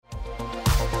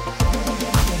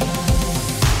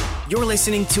You're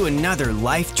listening to another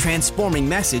life-transforming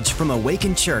message from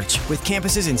Awaken Church with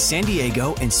campuses in San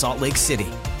Diego and Salt Lake City.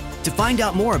 To find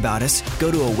out more about us,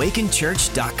 go to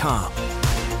awakenchurch.com.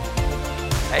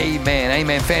 Amen,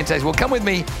 amen, fantastic. Well, come with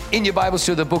me in your Bibles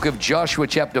to the book of Joshua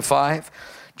chapter 5.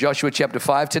 Joshua chapter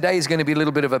 5. Today is going to be a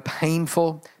little bit of a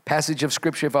painful passage of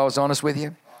Scripture, if I was honest with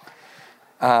you.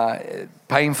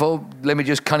 Painful. Let me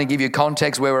just kind of give you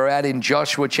context where we're at in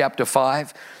Joshua chapter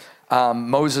 5.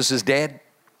 Moses is dead.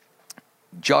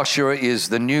 Joshua is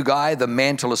the new guy. The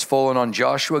mantle has fallen on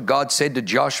Joshua. God said to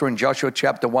Joshua in Joshua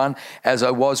chapter 1, as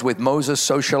I was with Moses,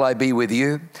 so shall I be with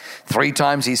you. 3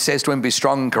 times he says to him, be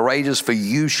strong and courageous, for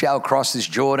you shall cross this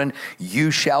Jordan. You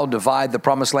shall divide the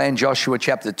promised land. Joshua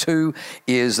chapter 2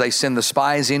 is they send the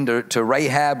spies in to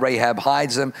Rahab. Rahab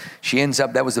hides them. She ends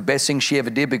up, that was the best thing she ever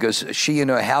did because she and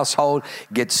her household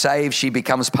get saved. She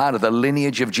becomes part of the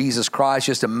lineage of Jesus Christ.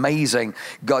 Just amazing.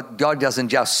 God doesn't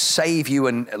just save you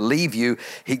and leave you.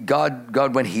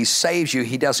 God, when he saves you,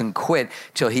 he doesn't quit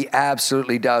till he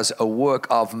absolutely does a work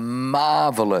of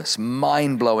marvelous,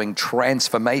 mind-blowing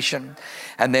transformation.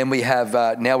 And then we have,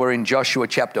 now we're in Joshua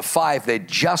chapter 5. They've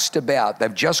just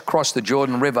crossed the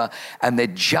Jordan River, and they're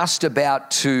just about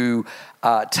to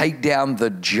take down the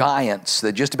giants.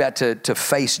 They're just about to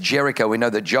face Jericho. We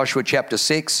know that Joshua chapter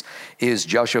 6 is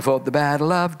Joshua fought the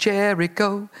battle of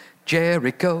Jericho.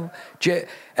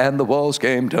 And the walls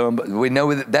came down. We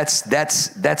know that's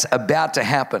about to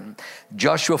happen.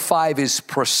 Joshua 5 is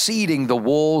preceding the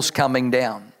walls coming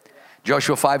down.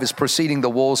 Joshua 5 is preceding the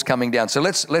walls coming down. So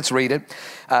let's read it.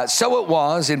 So it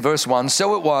was, in verse 1,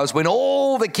 so it was when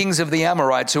all the kings of the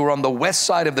Amorites who were on the west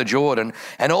side of the Jordan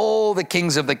and all the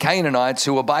kings of the Canaanites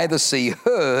who were by the sea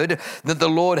heard that the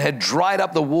Lord had dried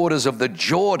up the waters of the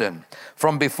Jordan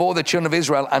from before the children of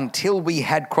Israel until we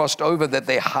had crossed over, that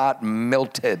their heart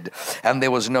melted and there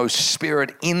was no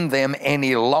spirit in them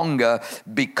any longer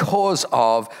because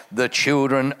of the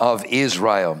children of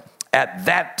Israel. At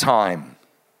that time,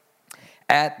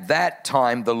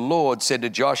 the Lord said to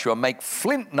Joshua, make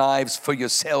flint knives for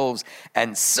yourselves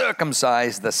and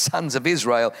circumcise the sons of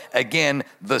Israel again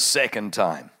the second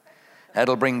time.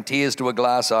 That'll bring tears to a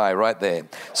glass eye right there.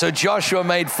 So Joshua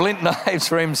made flint knives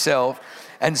for himself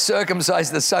and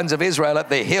circumcised the sons of Israel at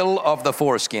the hill of the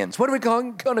foreskins. What are we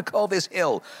going to call this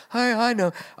hill? I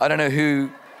know. I don't know who.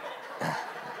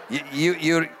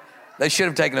 They should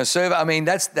have taken a survey. I mean,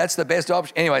 that's the best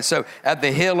option. Anyway, so at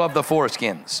the hill of the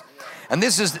foreskins. And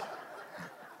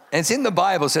it's in the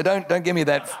Bible, so don't give me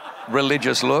that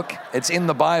religious look. It's in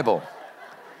the Bible.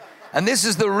 And this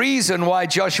is the reason why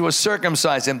Joshua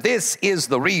circumcised him. This is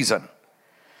the reason.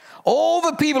 All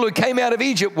the people who came out of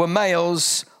Egypt were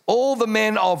males. All the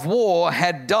men of war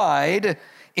had died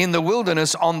in the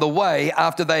wilderness on the way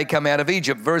after they come out of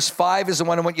Egypt. Verse 5 is the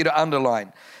one I want you to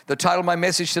underline. The title of my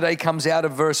message today comes out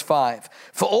of verse 5.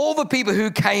 For all the people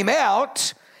who came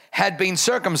out had been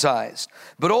circumcised,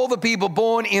 but all the people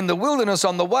born in the wilderness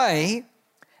on the way,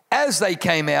 as they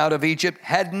came out of Egypt,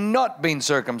 had not been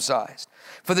circumcised.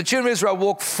 For the children of Israel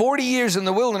walked 40 years in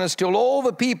the wilderness till all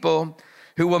the people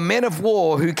who were men of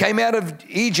war, who came out of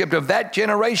Egypt of that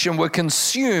generation, were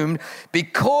consumed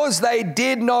because they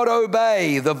did not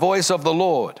obey the voice of the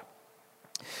Lord,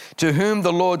 to whom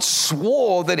the Lord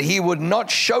swore that he would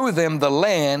not show them the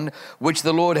land which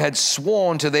the Lord had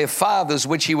sworn to their fathers,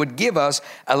 which he would give us,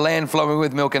 a land flowing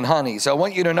with milk and honey. So I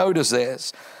want you to notice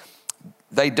this.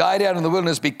 They died out in the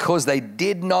wilderness because they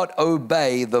did not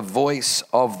obey the voice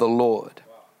of the Lord.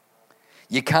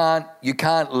 You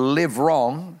can't live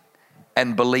wrong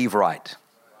and believe right.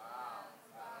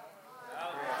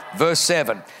 Verse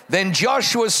 7, then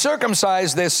Joshua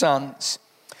circumcised their sons,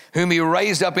 whom he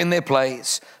raised up in their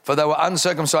place, for they were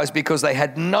uncircumcised because they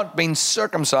had not been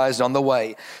circumcised on the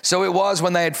way. So it was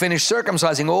when they had finished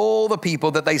circumcising all the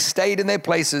people that they stayed in their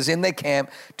places in their camp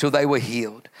till they were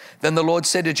healed. Then the Lord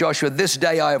said to Joshua, this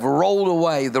day I have rolled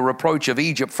away the reproach of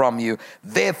Egypt from you.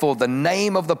 Therefore the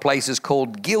name of the place is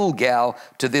called Gilgal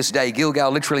to this day.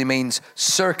 Gilgal literally means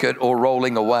circuit or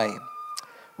rolling away.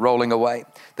 Rolling away.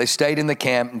 They stayed in the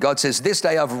camp, and God says, this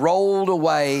day I've rolled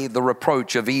away the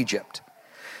reproach of Egypt.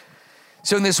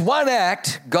 So in this one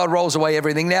act, God rolls away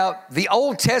everything. Now, the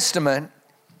Old Testament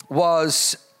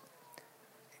was,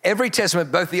 every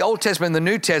testament, both the Old Testament and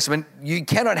the New Testament, you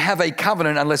cannot have a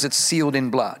covenant unless it's sealed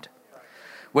in blood.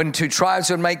 When 2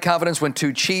 tribes would make covenants, when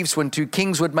 2 chiefs, when 2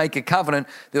 kings would make a covenant,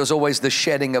 there was always the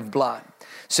shedding of blood.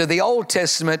 So the Old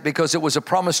Testament, because it was a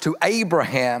promise to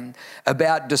Abraham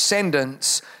about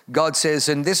descendants, God says,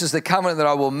 and this is the covenant that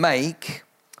I will make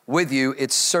with you,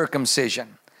 it's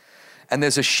circumcision. And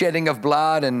there's a shedding of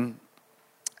blood, and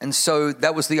so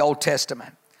that was the Old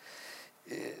Testament.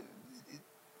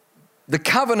 The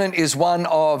covenant is one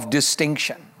of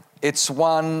distinction. It's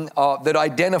one that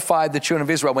identified the children of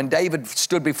Israel. When David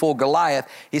stood before Goliath,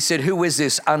 he said, who is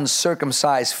this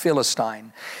uncircumcised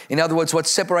Philistine? In other words, what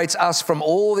separates us from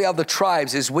all the other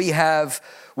tribes is we have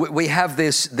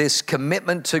this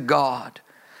commitment to God,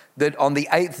 that on the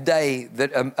 8th day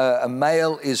that a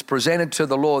male is presented to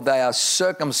the Lord, they are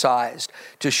circumcised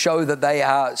to show that they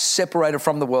are separated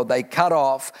from the world. They cut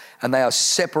off and they are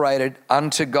separated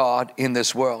unto God in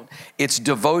this world. It's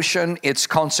devotion, it's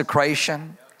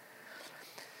consecration.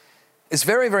 It's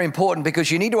very, very important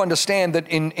because you need to understand that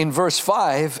in verse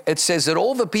 5, it says that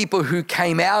all the people who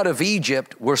came out of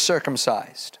Egypt were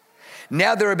circumcised.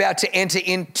 Now they're about to enter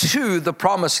into the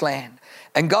promised land.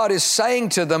 And God is saying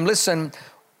to them, listen,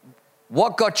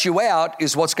 what got you out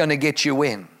is what's going to get you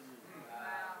in.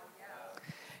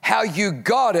 How you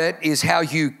got it is how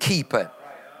you keep it.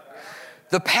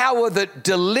 The power that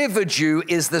delivered you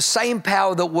is the same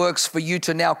power that works for you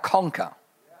to now conquer.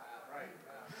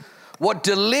 What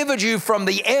delivered you from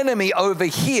the enemy over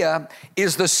here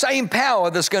is the same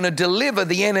power that's going to deliver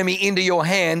the enemy into your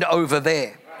hand over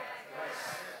there.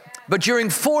 But during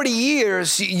 40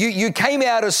 years, you came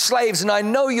out as slaves, and I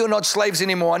know you're not slaves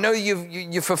anymore. I know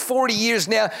you for 40 years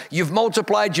now, you've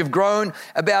multiplied, you've grown.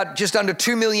 About just under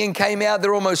 2 million came out.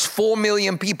 There are almost 4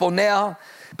 million people now.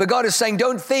 But God is saying,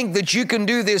 don't think that you can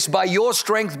do this by your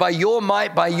strength, by your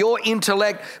might, by your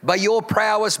intellect, by your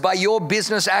prowess, by your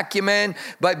business acumen,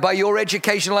 by your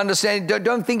educational understanding.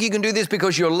 Don't think you can do this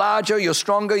because you're larger, you're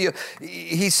stronger.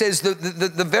 He says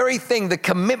the very thing, the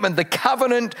commitment, the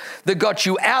covenant that got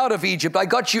you out of Egypt. I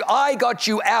got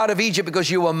you out of Egypt because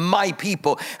you were my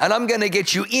people. And I'm going to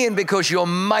get you in because you're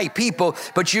my people.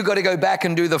 But you got to go back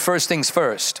and do the first things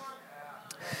first.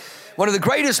 One of the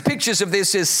greatest pictures of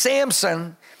this is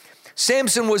Samson.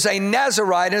 Samson was a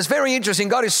Nazarite, and it's very interesting.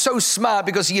 God is so smart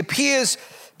because he appears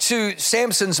to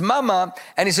Samson's mama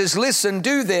and he says, listen,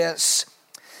 do this.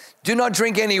 Do not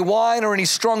drink any wine or any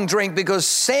strong drink because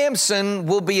Samson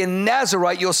will be a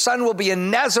Nazarite. Your son will be a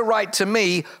Nazarite to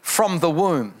me from the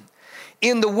womb.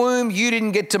 In the womb, you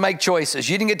didn't get to make choices.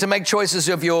 You didn't get to make choices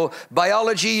of your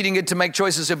biology. You didn't get to make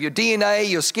choices of your DNA,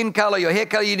 your skin color, your hair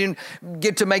color. You didn't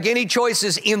get to make any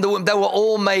choices in the womb. They were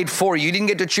all made for you. You didn't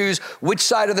get to choose which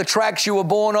side of the tracks you were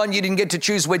born on. You didn't get to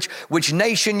choose which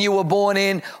nation you were born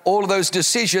in. All of those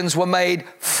decisions were made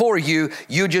for you.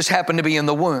 You just happened to be in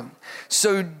the womb.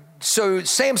 So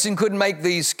Samson couldn't make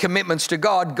these commitments to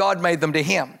God. God made them to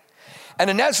him. And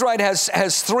a Nazarite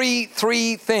has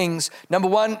three things. Number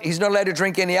one, he's not allowed to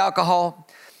drink any alcohol.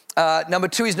 Number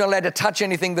two, he's not allowed to touch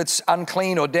anything that's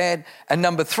unclean or dead. And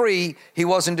number three, he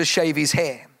wasn't to shave his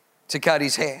hair, to cut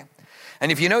his hair.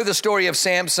 And if you know the story of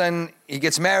Samson, he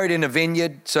gets married in a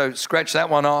vineyard, so scratch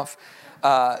that one off.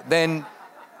 Then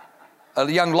a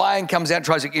young lion comes out,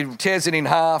 tears it in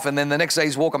half, and then the next day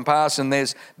he's walking past and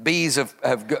there's bees of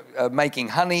making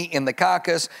honey in the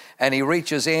carcass, and he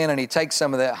reaches in and he takes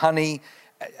some of the honey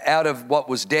out of what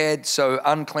was dead, so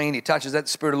unclean. He touches that,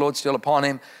 the Spirit of the Lord's still upon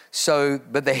him.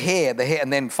 But the hair,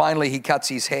 and then finally he cuts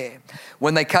his hair.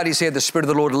 When they cut his hair, the Spirit of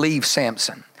the Lord leaves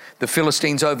Samson. The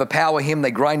Philistines overpower him.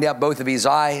 They grind out both of his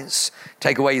eyes,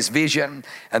 take away his vision,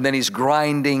 and then he's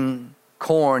grinding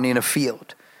corn in a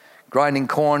field. Grinding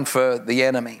corn for the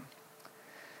enemy.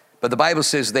 But the Bible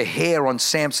says the hair on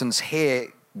Samson's hair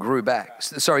grew back.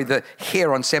 The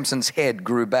hair on Samson's head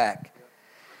grew back.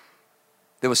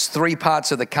 There was 3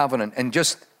 parts of the covenant, and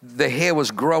just the hair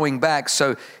was growing back.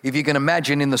 So if you can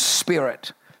imagine in the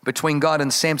spirit between God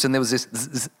and Samson, there was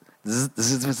this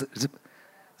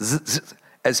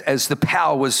as the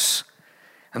power was.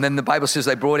 And then the Bible says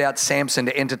they brought out Samson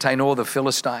to entertain all the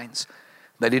Philistines.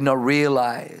 They did not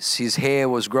realize his hair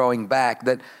was growing back,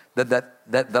 that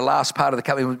the last part of the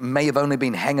covenant may have only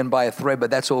been hanging by a thread, but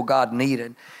that's all God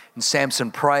needed. And Samson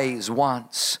prays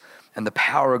once, and the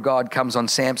power of God comes on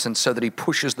Samson so that he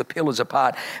pushes the pillars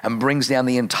apart and brings down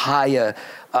the entire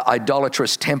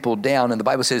idolatrous temple down. And the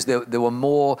Bible says there were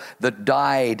more that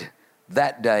died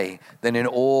that day than in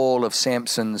all of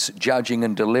Samson's judging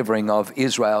and delivering of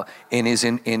Israel in his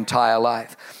entire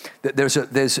life. There's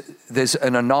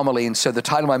an anomaly, and so the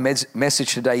title of my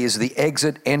message today is The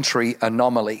Exit Entry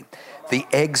Anomaly. The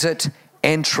Exit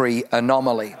Entry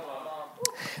Anomaly.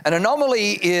 An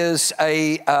anomaly is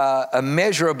a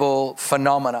measurable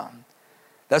phenomenon.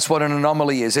 That's what an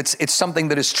anomaly is. It's something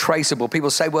that is traceable. People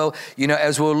say, well,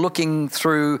 as we're looking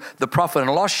through the profit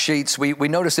and loss sheets, we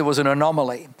noticed there was an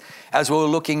anomaly. As we were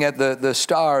looking at the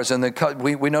stars and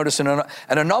we noticed an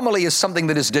anomaly is something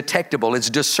that is detectable. It's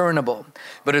discernible,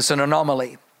 but it's an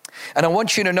anomaly. And I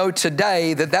want you to know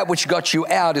today that which got you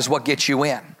out is what gets you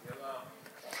in.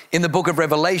 In the book of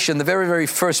Revelation, the very, very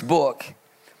first book,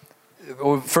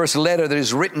 or first letter that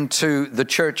is written to the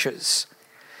churches,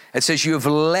 it says, you have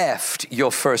left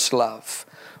your first love.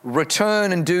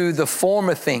 Return and do the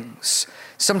former things.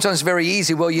 Sometimes very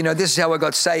easy. Well, this is how I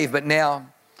got saved, but now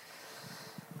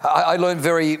I learned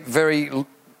very, very,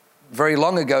 very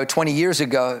long ago, 20 years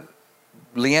ago,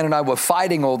 Leanne and I were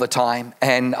fighting all the time,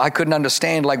 and I couldn't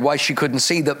understand why she couldn't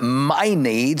see that my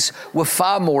needs were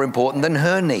far more important than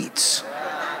her needs.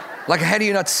 How do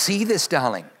you not see this,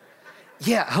 darling?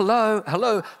 Yeah,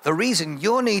 hello. The reason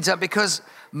your needs are because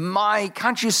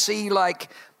can't you see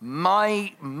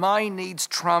my needs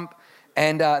trump?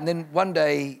 And then one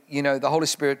day, the Holy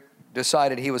Spirit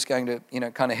decided he was going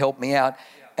to, kind of help me out.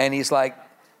 And he's like,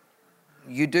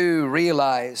 you do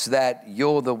realize that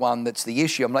you're the one that's the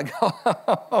issue. I'm like, oh,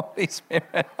 Holy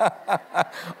Spirit.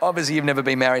 Obviously, you've never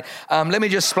been married. Let me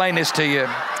just explain this to you.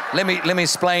 Let me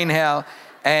explain how.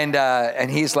 And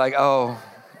he's like, oh,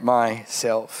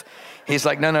 myself. He's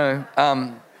like, no.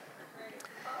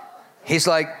 He's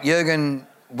like, Jürgen,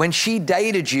 when she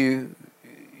dated you,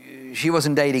 she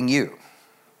wasn't dating you.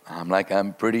 I'm like,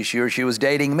 I'm pretty sure she was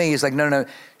dating me. He's like, no.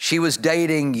 She was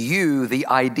dating you, the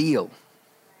ideal.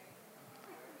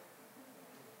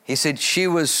 He said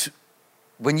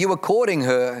when you were courting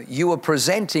her, you were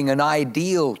presenting an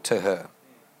ideal to her.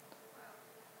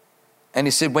 And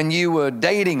he said, when you were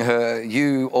dating her,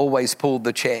 you always pulled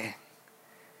the chair. He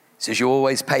says, you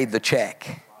always paid the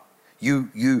check.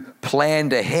 You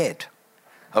planned ahead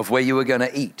of where you were going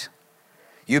to eat.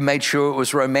 You made sure it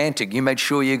was romantic. You made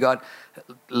sure you got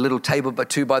a little table or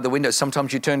two by the window.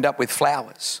 Sometimes you turned up with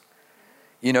flowers.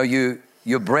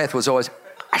 Your breath was always,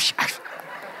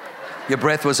 your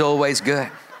breath was always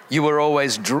good. You were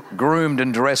always groomed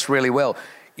and dressed really well.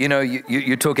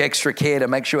 You took extra care to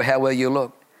make sure how well you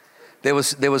looked. There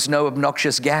was no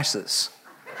obnoxious gases.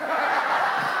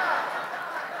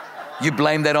 You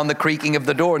blamed that on the creaking of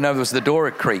the door. No, it was the door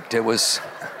that creaked. It was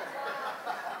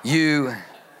you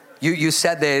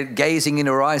sat there gazing in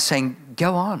her eyes saying,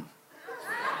 go on.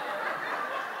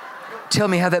 Tell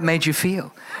me how that made you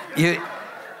feel. And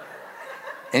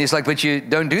he's like, but you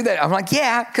don't do that. I'm like,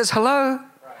 yeah, because hello.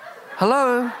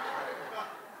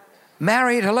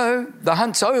 Married, hello. The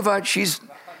hunt's over.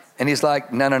 And he's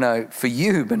like, no, for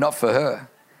you, but not for her.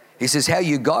 He says, how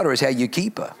you got her is how you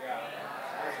keep her.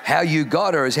 How you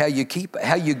got her is how you keep her.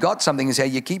 How you got something is how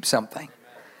you keep something.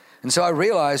 And so I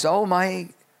realized,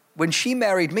 when she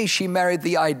married me, she married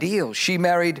the ideal. She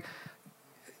married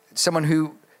someone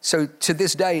who, so to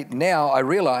this day, now I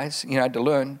realize, I had to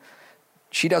learn,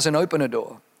 she doesn't open a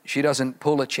door. She doesn't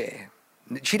pull a chair.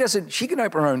 She can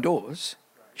open her own doors.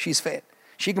 She's fat.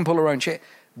 She can pull her own chair.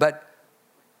 But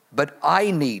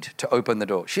I need to open the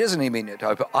door. She doesn't need me to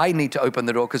open. I need to open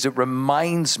the door because it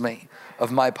reminds me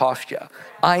of my posture.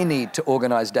 I need to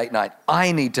organize date night.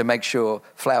 I need to make sure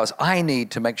flowers. I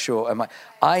need to make sure.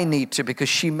 Because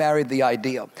she married the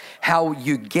ideal. How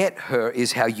you get her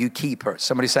is how you keep her.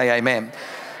 Somebody say amen.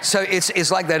 So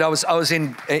it's like that. I was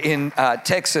in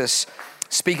Texas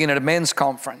speaking at a men's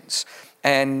conference,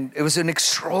 and it was an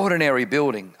extraordinary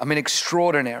building.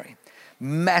 Extraordinary.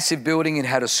 Massive building. It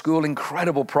had a school,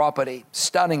 incredible property,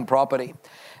 stunning property.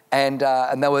 And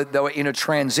they were in a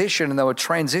transition, and they were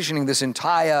transitioning this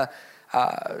entire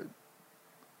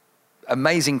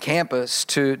amazing campus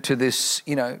to this,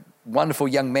 wonderful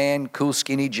young man, cool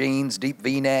skinny jeans, deep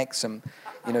V-necks, and,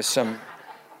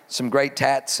 some great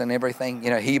tats and everything,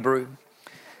 Hebrew,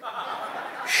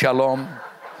 shalom.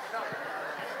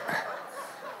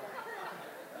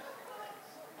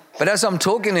 But as I'm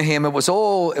talking to him, it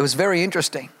was very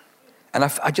interesting. And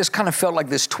I just kind of felt like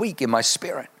this tweak in my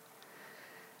spirit.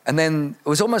 And then it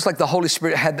was almost like the Holy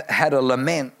Spirit had a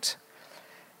lament.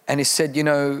 And he said, it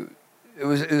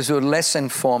was a lesson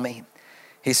for me.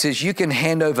 He says, you can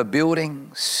hand over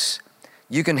buildings.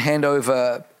 You can hand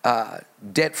over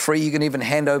debt-free. You can even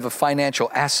hand over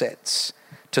financial assets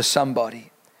to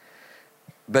somebody.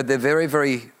 But they're very,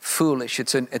 very foolish.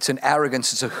 It's an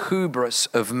arrogance. It's a hubris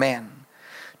of men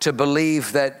to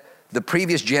believe that the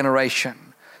previous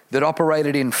generation that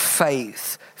operated in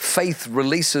faith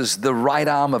releases the right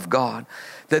arm of God,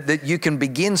 that you can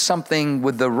begin something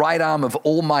with the right arm of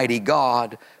Almighty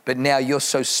God, but now you're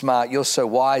so smart, you're so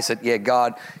wise that,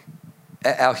 God,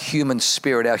 our human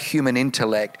spirit, our human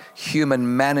intellect,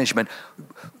 human management,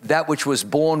 that which was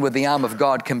born with the arm of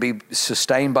God can be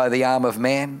sustained by the arm of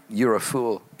man. You're a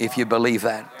fool if you believe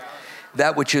that.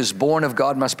 That which is born of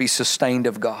God must be sustained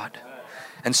of God.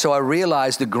 And so I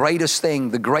realized the greatest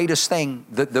thing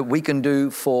that we can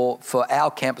do for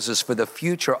our campuses, for the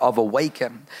future of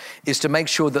Awaken, is to make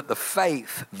sure that the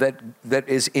faith that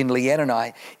is in Leanne and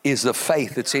I is the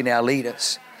faith that's in our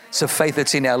leaders. It's the faith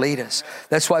that's in our leaders.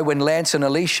 That's why when Lance and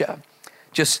Alicia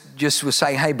just were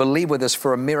saying, hey, believe with us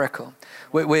for a miracle.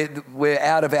 We're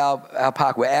out of our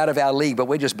park, we're out of our league, but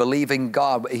we're just believing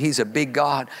God. He's a big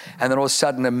God. And then all of a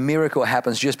sudden a miracle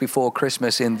happens just before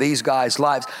Christmas in these guys'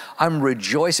 lives. I'm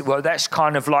rejoicing. Well, that's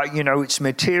kind of like, it's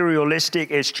materialistic,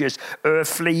 it's just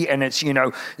earthly, and it's,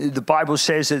 the Bible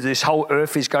says that this whole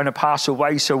earth is going to pass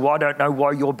away, so I don't know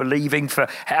why you're believing for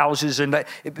houses and that.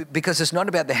 Because it's not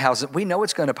about the houses. We know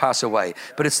it's going to pass away,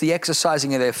 but it's the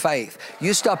exercising of their faith.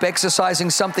 You stop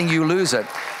exercising something, you lose it.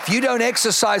 If you don't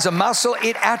exercise a muscle,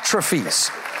 it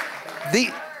atrophies.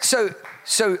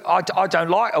 So I don't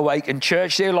like Awaken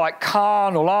Church. They're like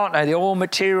carnal, aren't they? They're all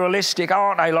materialistic,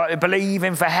 aren't they? Like they're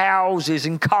believing for houses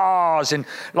and cars and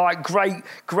like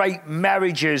great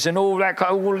marriages and all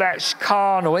that's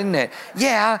carnal, isn't it?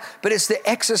 Yeah, but it's the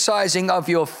exercising of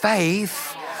your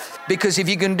faith. Because if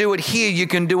you can do it here, you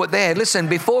can do it there. Listen,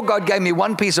 before God gave me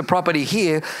one piece of property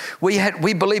here,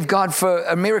 we believed God for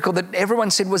a miracle that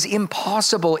everyone said was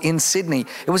impossible in Sydney.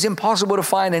 It was impossible to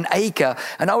find an acre.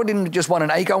 And I didn't just want an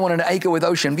acre, I wanted an acre with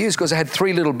ocean views because I had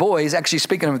 3 little boys. Actually,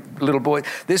 speaking of little boys,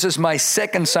 this is my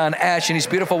second son, Ash, and his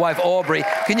beautiful wife, Aubrey.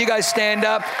 Can you guys stand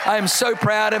up? I am so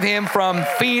proud of him, from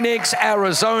Phoenix,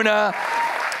 Arizona.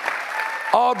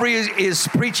 Aubrey is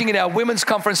preaching at our women's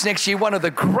conference next year, one of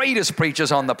the greatest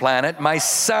preachers on the planet. My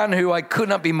son, who I could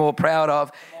not be more proud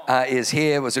of, is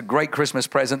here. It was a great Christmas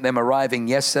present, them arriving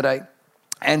yesterday.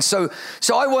 And so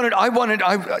I wanted,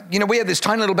 we had this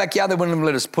tiny little backyard. They wouldn't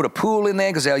let us put a pool in there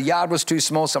because our yard was too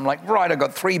small. So I'm like, right, I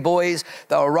got 3 boys.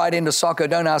 They were right into soccer.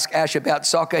 Don't ask Ash about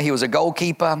soccer. He was a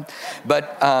goalkeeper.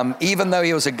 But even though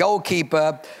he was a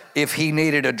goalkeeper, if he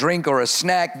needed a drink or a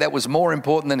snack, that was more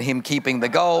important than him keeping the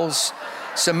goals.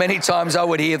 So many times I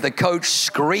would hear the coach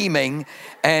screaming,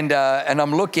 and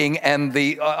I'm looking, and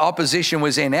the opposition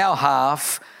was in our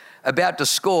half, about to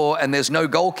score, and there's no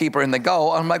goalkeeper in the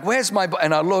goal. I'm like, where's my...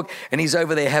 And I look, and he's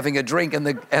over there having a drink, and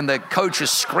the coach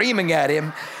is screaming at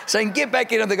him, saying, get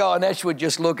back into the goal. And Ash would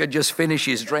just look and just finish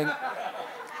his drink,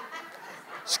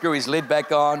 screw his lid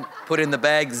back on, put it in the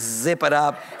bag, zip it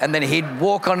up, and then he'd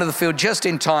walk onto the field just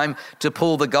in time to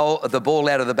pull the ball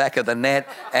out of the back of the net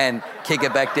and kick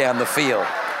it back down the field.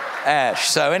 Ash.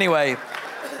 So anyway,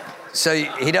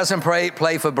 he doesn't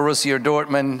play for Borussia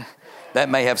Dortmund. That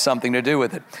may have something to do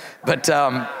with it. But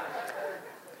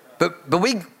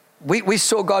we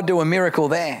saw God do a miracle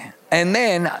there. And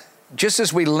then just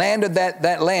as we landed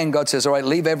that land, God says, all right,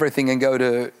 leave everything and go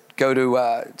to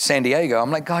San Diego.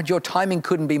 I'm like, God, your timing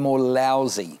couldn't be more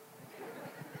lousy.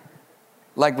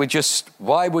 Like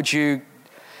why would you?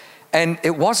 And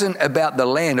it wasn't about the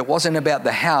land. It wasn't about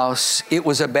the house. It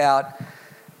was about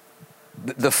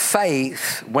the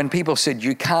faith. When people said,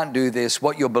 you can't do this,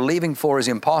 what you're believing for is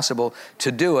impossible,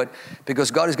 to do it, because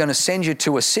God is going to send you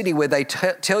to a city where they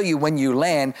tell you when you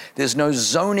land, there's no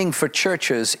zoning for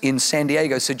churches in San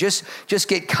Diego. So just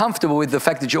get comfortable with the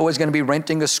fact that you're always going to be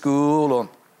renting a school or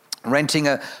renting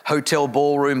a hotel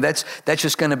ballroom. That's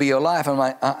just going to be your life. I'm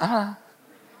like,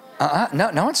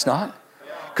 no, it's not.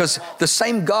 Because the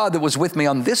same God that was with me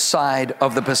on this side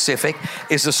of the Pacific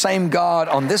is the same God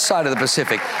on this side of the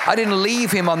Pacific. I didn't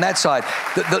leave him on that side.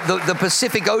 The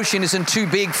Pacific Ocean isn't too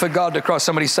big for God to cross.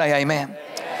 Somebody say amen.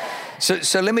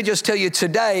 So let me just tell you,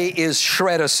 today is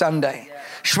Shredder Sunday.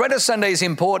 Shredder Sunday is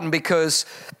important because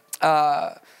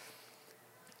there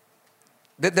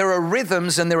are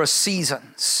rhythms and there are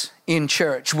seasons in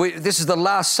church. This is the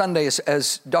last Sunday,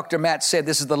 as Dr. Matt said,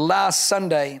 this is the last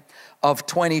Sunday of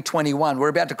 2021. We're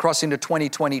about to cross into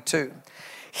 2022.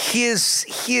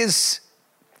 Here's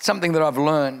something that I've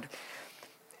learned.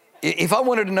 If I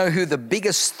wanted to know who the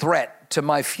biggest threat to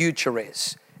my future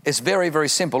is, it's very, very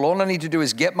simple. All I need to do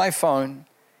is get my phone,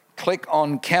 click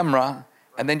on camera,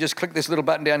 and then just click this little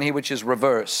button down here, which is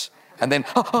reverse. And then,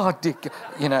 Dick,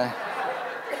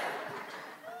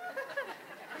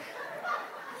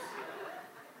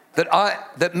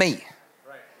 me.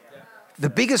 The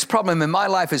biggest problem in my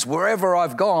life is wherever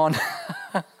I've gone,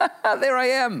 there I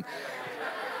am.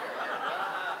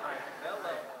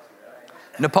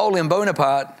 Napoleon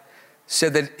Bonaparte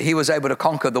said that he was able to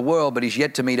conquer the world, but he's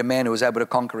yet to meet a man who was able to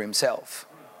conquer himself.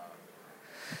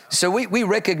 So we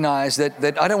recognize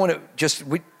that I don't want to just,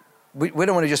 we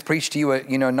don't want to just preach to you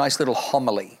a nice little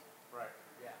homily,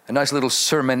 a nice little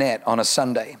sermonette on a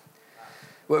Sunday.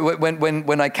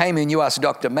 When I came in, you asked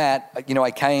Dr. Matt,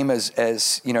 I came as a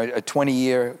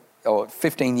 20-year or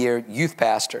 15-year youth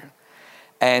pastor.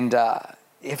 And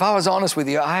if I was honest with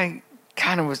you, I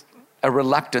kind of was a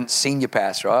reluctant senior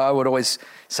pastor. I would always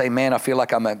say, man, I feel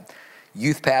like I'm a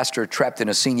youth pastor trapped in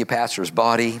a senior pastor's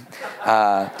body.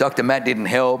 Dr. Matt didn't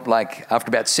help. Like after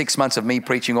about 6 months of me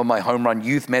preaching all my home run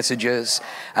youth messages,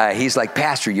 he's like,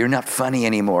 Pastor, you're not funny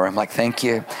anymore. I'm like, thank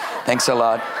you. Thanks a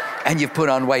lot. And you've put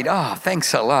on weight. Oh,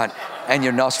 thanks a lot. And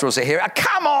your nostrils are hairy.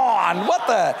 Come on, what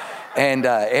the? And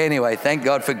anyway, thank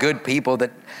God for good people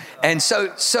that. And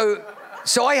so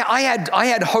I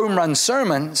had home run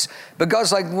sermons, but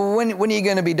God's like, well, when are you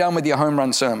going to be done with your home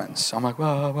run sermons? I'm like,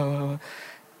 whoa.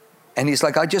 And he's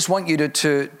like, I just want you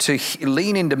to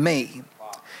lean into me,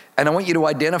 and I want you to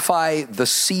identify the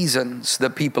seasons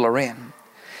that people are in.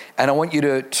 And I want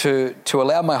you to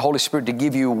allow my Holy Spirit to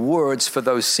give you words for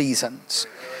those seasons.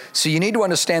 So you need to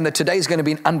understand that today is going to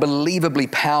be an unbelievably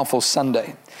powerful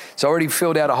Sunday. So I already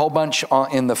filled out a whole bunch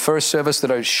in the first service that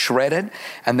I shredded,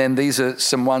 and then these are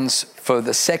some ones for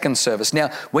the second service. Now,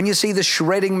 when you see the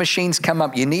shredding machines come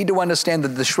up, you need to understand that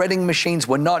the shredding machines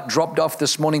were not dropped off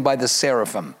this morning by the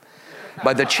seraphim,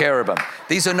 by the cherubim.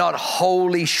 These are not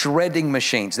holy shredding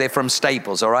machines. They're from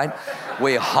Staples, all right?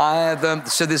 We hire them.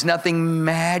 So there's nothing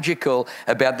magical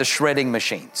about the shredding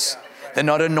machines. They're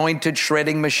not anointed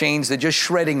shredding machines. They're just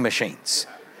shredding machines.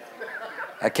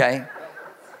 Okay?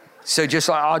 So just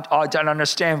like, I don't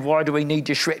understand, why do we need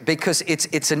to shred? Because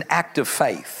it's an act of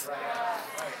faith.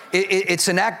 It's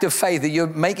an act of faith that you're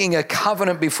making a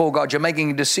covenant before God. You're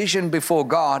making a decision before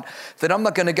God that I'm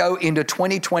not going to go into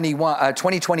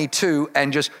 2022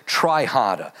 and just try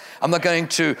harder. I'm not going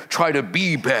to try to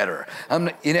be better. I'm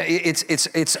going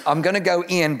to go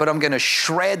in, but I'm going to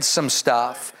shred some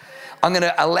stuff. I'm going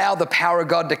to allow the power of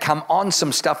God to come on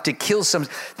some stuff, to kill some.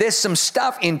 There's some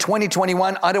stuff in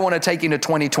 2021 I don't want to take into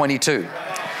 2022.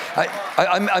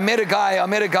 I met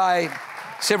a guy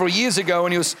several years ago,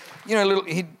 and he was,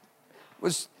 he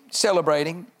was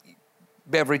celebrating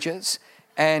beverages,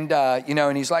 and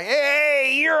and he's like,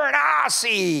 "Hey, you're an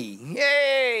Aussie.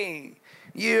 Hey,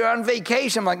 you're on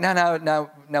vacation." I'm like, "No,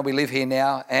 we live here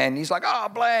now." And he's like, "Oh,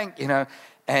 blank,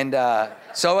 And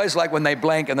so I always like when they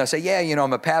blank and they say, "Yeah,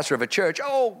 I'm a pastor of a church."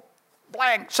 "Oh,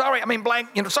 blank, sorry, blank,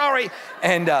 sorry."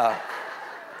 And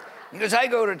he goes, "I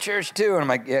go to church too." And I'm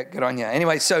like, "Yeah, good on you."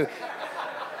 Anyway, so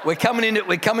we're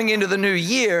coming into the new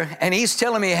year, and he's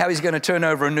telling me how he's going to turn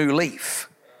over a new leaf.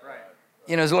 Right.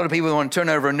 There's a lot of people who want to turn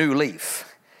over a new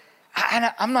leaf.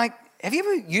 And I'm like, have you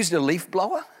ever used a leaf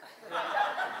blower?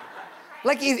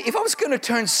 Like, if I was going to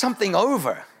turn something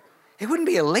over, it wouldn't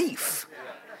be a leaf.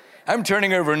 I'm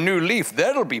turning over a new leaf.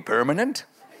 That'll be permanent.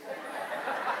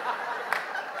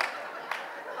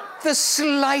 The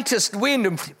slightest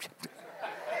wind.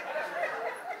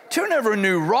 Turn over a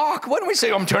new rock. Why don't we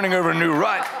say I'm turning over a new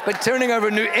rock? But turning over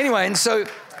a new... Anyway, and so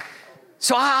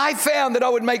I found that I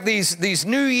would make these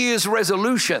New Year's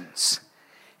resolutions.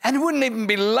 And it wouldn't even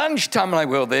be lunchtime. I'm like,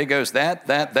 well, there goes that.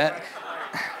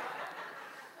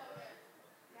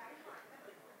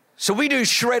 So we do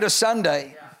Shredder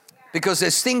Sunday because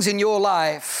there's things in your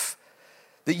life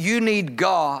that you need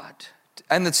God.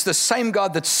 And it's the same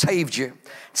God that saved you.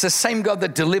 It's the same God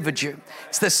that delivered you.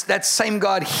 It's that same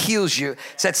God heals you.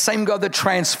 It's that same God that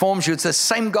transforms you. It's the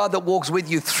same God that walks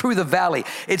with you through the valley.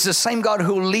 It's the same God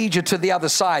who will lead you to the other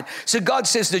side. So God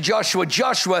says to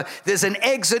Joshua, there's an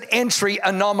exit-entry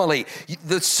anomaly.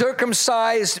 The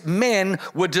circumcised men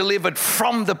were delivered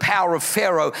from the power of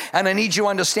Pharaoh. And I need you to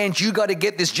understand, you got to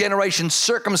get this generation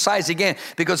circumcised again,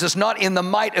 because it's not in the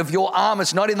might of your arm.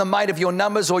 It's not in the might of your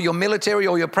numbers or your military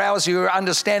or your prowess or your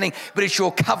understanding, but it's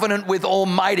your covenant with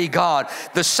Almighty God.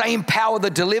 The same power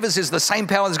that delivers is the same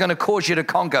power that's going to cause you to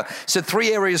conquer. So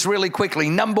 3 areas really quickly.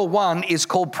 Number 1 is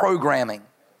called programming.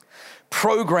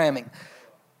 Programming.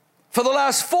 For the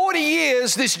last 40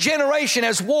 years, this generation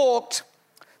has walked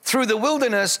through the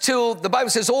wilderness till the Bible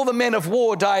says all the men of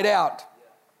war died out.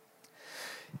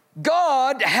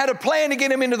 God had a plan to get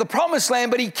them into the promised land,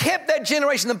 but he kept that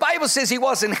generation. The Bible says he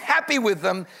wasn't happy with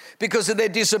them because of their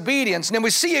disobedience. Now we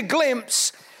see a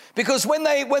glimpse, because when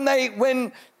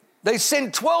they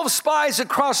sent 12 spies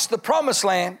across the promised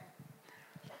land,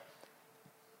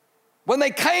 when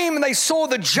they came and they saw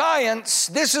the giants,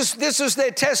 this is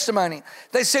their testimony.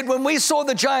 They said, when we saw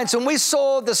the giants and we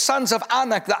saw the sons of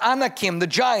Anak, the Anakim, the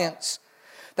giants,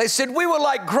 they said, we were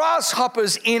like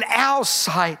grasshoppers in our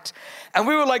sight, and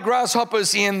we were like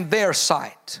grasshoppers in their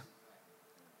sight.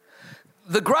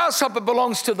 The grasshopper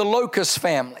belongs to the locust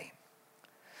family.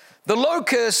 The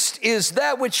locust is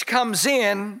that which comes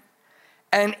in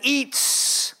and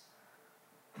eats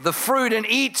the fruit and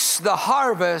eats the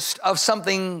harvest of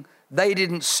something they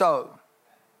didn't sow.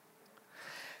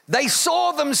 They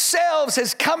saw themselves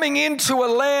as coming into a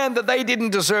land that they didn't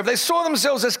deserve. They saw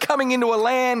themselves as coming into a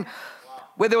land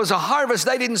where there was a harvest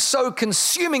they didn't sow,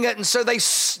 consuming it. And so they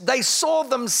saw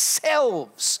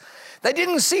themselves. They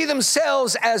didn't see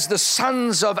themselves as the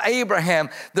sons of Abraham,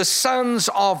 the sons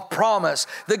of promise,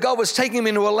 that God was taking them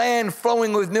into a land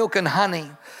flowing with milk and honey.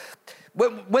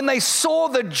 When they saw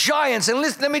the giants, and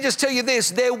listen, let me just tell you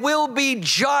this, there will be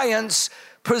giants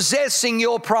possessing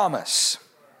your promise.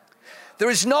 There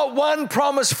is not one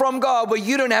promise from God where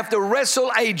you don't have to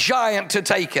wrestle a giant to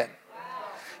take it.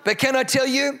 But can I tell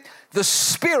you, the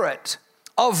Spirit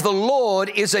of the Lord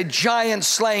is a giant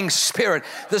slaying spirit.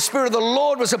 The Spirit of the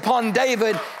Lord was upon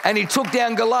David and he took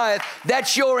down Goliath.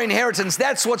 That's your inheritance.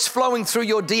 That's what's flowing through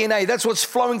your DNA. That's what's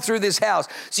flowing through this house.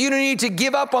 So you don't need to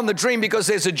give up on the dream because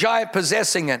there's a giant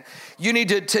possessing it. You need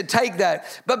to take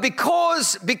that. But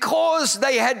because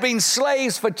they had been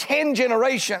slaves for 10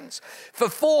 generations, for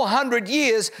 400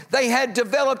 years, they had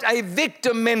developed a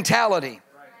victim mentality.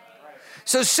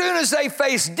 So as soon as they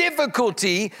face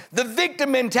difficulty, the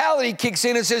victim mentality kicks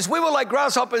in and says, we were like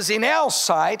grasshoppers in our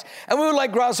sight and we were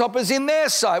like grasshoppers in their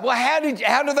sight. Well, how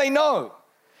do they know?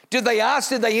 Did they ask?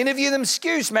 Did they interview them?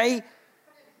 Excuse me,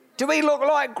 do we look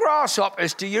like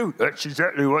grasshoppers to you? That's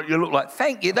exactly what you look like.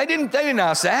 Thank you. They didn't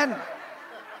ask that.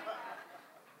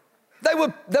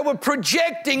 They were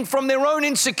projecting from their own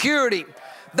insecurity.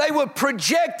 They were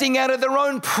projecting out of their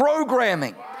own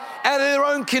programming, out of their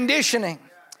own conditioning.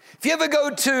 If you ever go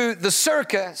to the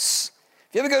circus,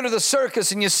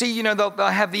 and you see, they'll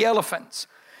have the elephants.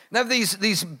 They have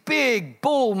these big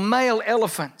bull male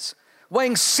elephants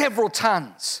weighing several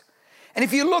tons. And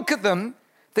if you look at them,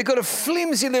 they've got a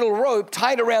flimsy little rope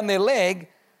tied around their leg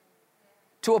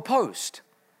to a post.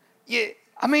 It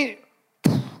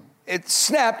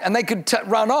snapped and they could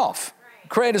run off,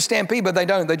 create a stampede, but they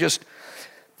don't.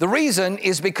 The reason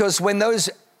is because when those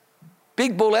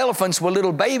big bull elephants were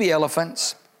little baby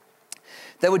elephants,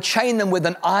 they would chain them with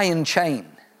an iron chain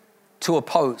to a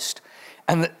post.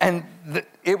 And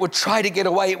it would try to get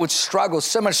away. It would struggle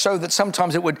so much so that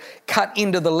sometimes it would cut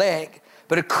into the leg,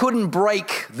 but it couldn't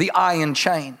break the iron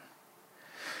chain.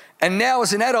 And now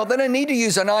as an adult, they don't need to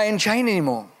use an iron chain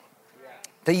anymore.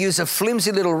 They use a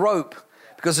flimsy little rope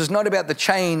because it's not about the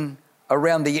chain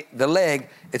around the leg.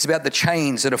 It's about the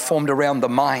chains that are formed around the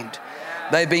mind.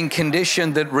 They've been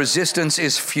conditioned that resistance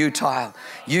is futile.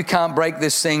 You can't break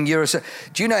this thing. Do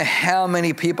you know how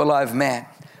many people I've met,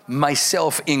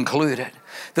 myself included,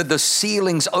 that the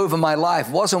ceilings over my life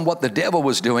wasn't what the devil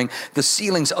was doing. The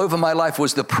ceilings over my life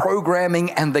was the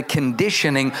programming and the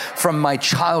conditioning from my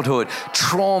childhood.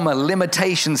 Trauma,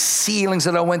 limitations, ceilings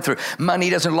that I went through.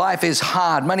 Life is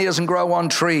hard. Money doesn't grow on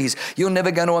trees. You're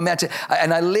never going to amount to.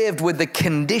 And I lived with the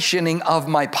conditioning of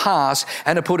my past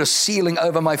and I put a ceiling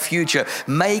over my future.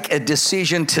 Make a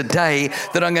decision today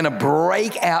that I'm going to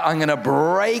break out. I'm going to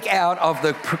break out of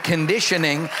the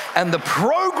conditioning and the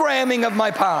programming of my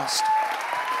past.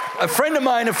 A friend of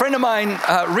mine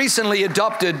recently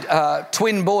adopted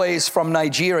twin boys from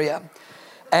Nigeria,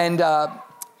 and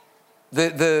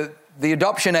the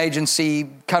adoption agency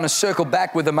kind of circled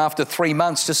back with them after 3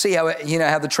 months to see how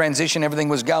the transition, everything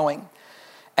was going.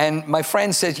 And my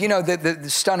friend says, the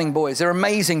stunning boys, they're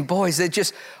amazing boys. They're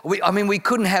just, we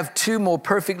couldn't have two more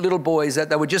perfect little boys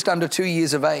that they were just under 2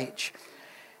 years of age,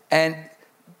 and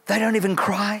they don't even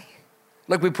cry.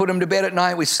 Like we put them to bed at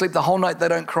night, we sleep the whole night, they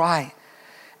don't cry.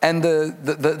 And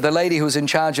the lady who was in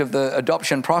charge of the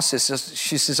adoption process,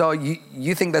 she says, oh,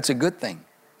 you think that's a good thing?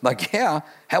 Like, yeah,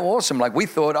 how awesome. Like we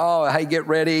thought, oh, hey, get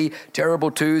ready, terrible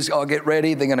twos, oh, get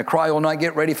ready. They're going to cry all night,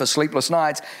 get ready for sleepless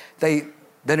nights. They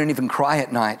don't even cry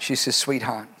at night. She says,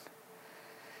 sweetheart,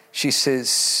 she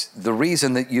says, the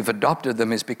reason that you've adopted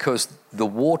them is because the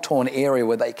war-torn area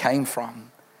where they came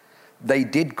from, they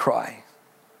did cry,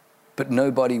 but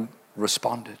nobody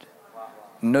responded.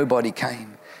 Nobody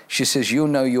came. She says, you'll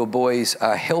know your boys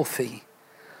are healthy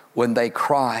when they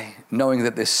cry, knowing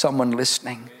that there's someone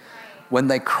listening. When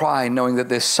they cry, knowing that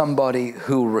there's somebody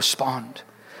who will respond.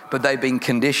 But they've been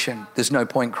conditioned. There's no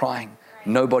point crying.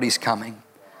 Nobody's coming.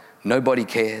 Nobody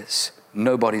cares.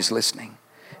 Nobody's listening.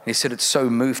 And he said it so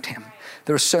moved him.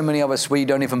 There are so many of us, we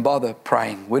don't even bother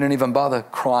praying. We don't even bother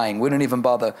crying. We don't even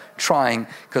bother trying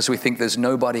because we think there's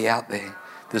nobody out there.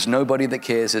 There's nobody that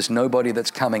cares. There's nobody that's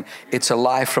coming. It's a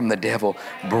lie from the devil.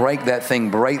 Break that thing,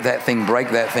 break that thing,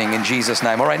 break that thing in Jesus'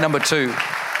 name. All right, number 2.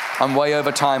 I'm way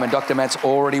over time and Dr. Matt's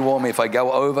already warned me. If I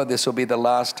go over, this will be the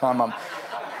last time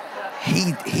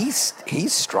he's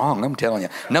strong, I'm telling you.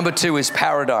 Number 2 is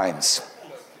paradigms.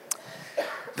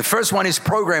 The first one is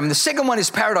program. The second one is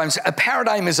paradigms. A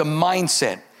paradigm is a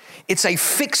mindset. It's a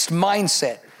fixed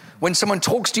mindset. When someone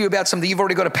talks to you about something, you've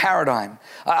already got a paradigm.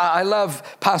 I love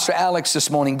Pastor Alex this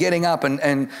morning getting up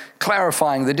and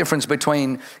clarifying the difference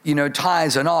between,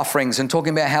 tithes and offerings, and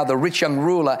talking about how the rich young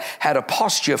ruler had a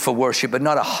posture for worship, but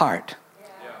not a heart.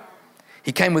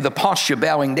 He came with a posture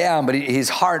bowing down, but his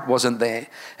heart wasn't there.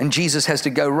 And Jesus has to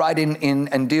go right in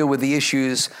and deal with the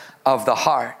issues of the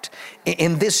heart.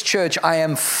 In this church, I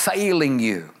am failing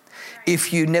you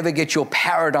if you never get your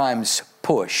paradigms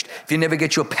pushed, if you never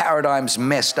get your paradigms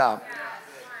messed up,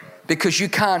 because you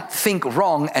can't think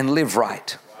wrong and live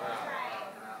right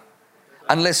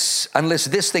unless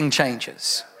this thing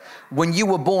changes. When you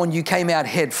were born, you came out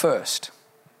head first.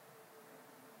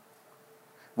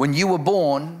 When you were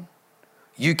born,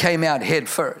 you came out head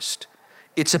first.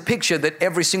 It's a picture that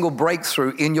every single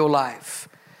breakthrough in your life,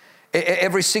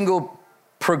 every single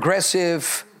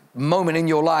progressive moment in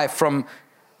your life, from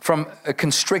a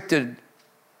constricted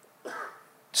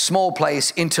small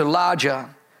place into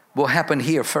larger, will happen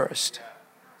here first.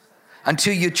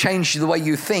 Until you change the way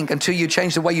you think, until you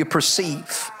change the way you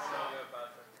perceive.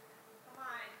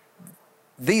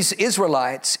 These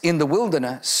Israelites in the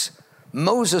wilderness,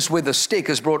 Moses with a stick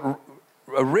has brought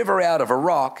a river out of a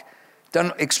rock,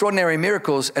 done extraordinary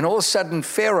miracles, and all of a sudden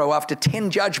Pharaoh, after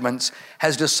 10 judgments,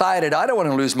 has decided, I don't want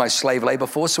to lose my slave labor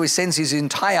force, so he sends his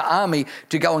entire army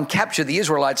to go and capture the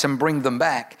Israelites and bring them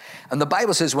back. And the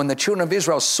Bible says when the children of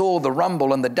Israel saw the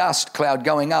rumble and the dust cloud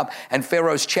going up and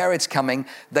Pharaoh's chariots coming,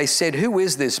 they said, who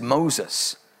is this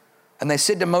Moses? And they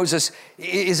said to Moses,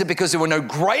 is it because there were no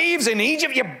graves in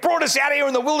Egypt? You brought us out here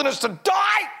in the wilderness to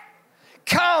die?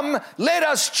 Come, let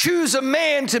us choose a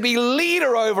man to be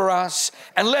leader over us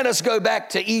and let us go back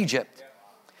to Egypt.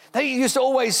 They used to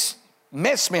always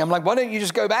mess me. I'm like, why don't you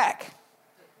just go back?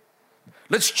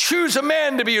 Let's choose a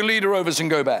man to be a leader over us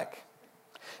and go back.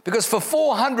 Because for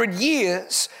 400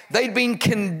 years, they'd been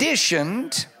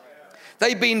conditioned,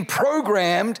 they'd been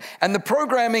programmed, and the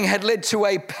programming had led to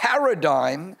a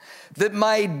paradigm that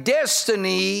my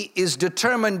destiny is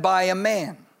determined by a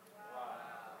man.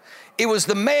 It was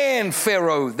the man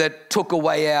Pharaoh that took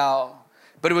away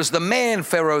but it was the man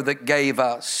Pharaoh that gave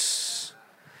us.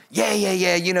 Yeah,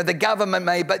 the government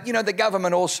may, but the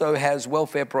government also has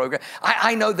welfare programs.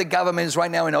 I know the government is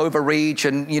right now in overreach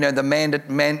and, the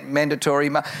mandatory,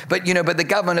 but the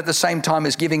government at the same time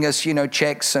is giving us,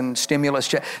 checks and stimulus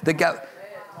checks.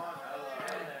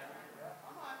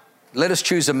 Let us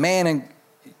choose a man, and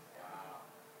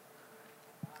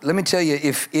let me tell you,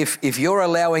 if you're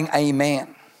allowing a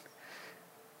man,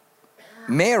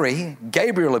 Mary,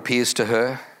 Gabriel appears to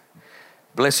her.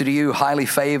 Blessed are you, highly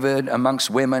favored amongst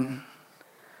women.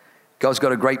 God's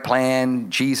got a great plan.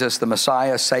 Jesus, the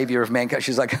Messiah, Savior of mankind.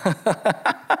 She's like,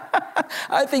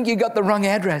 I think you got the wrong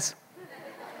address.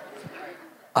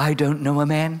 I don't know a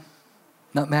man,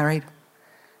 not married.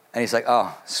 And he's like,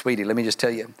 oh, sweetie, let me just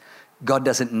tell you, God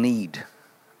doesn't need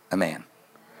a man.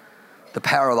 The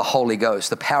power of the Holy Ghost,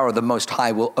 the power of the Most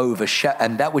High will overshadow,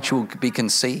 and that which will be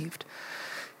conceived.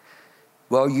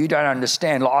 Well, you don't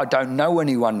understand. I don't know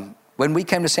anyone. When we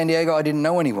came to San Diego, I didn't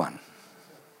know anyone.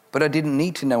 But I didn't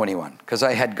need to know anyone because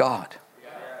I had God.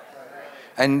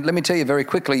 And let me tell you very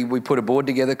quickly, we put a board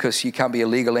together because you can't be a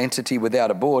legal entity without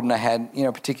a board. And I had,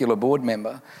 a particular board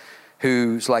member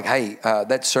who's like, hey,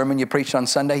 that sermon you preached on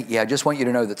Sunday, I just want you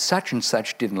to know that such and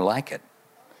such didn't like it.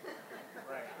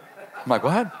 I'm like,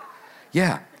 what?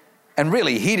 Yeah. And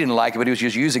really, he didn't like it, but he was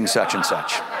just using such and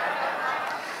such.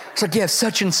 It's like,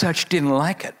 such and such didn't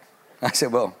like it. I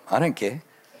said, well, I don't care.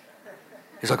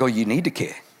 He's like, oh, you need to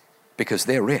care because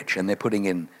they're rich and they're putting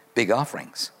in big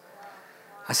offerings.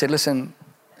 I said, listen,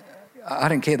 I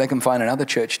don't care. They can find another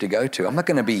church to go to. I'm not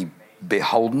going to be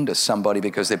beholden to somebody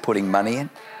because they're putting money in.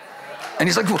 And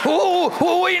he's like,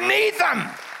 oh, we need them.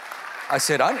 I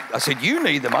said, you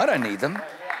need them. I don't need them.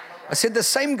 I said, the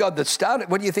same God that started,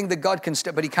 what do you think that God can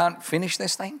start, but he can't finish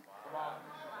this thing?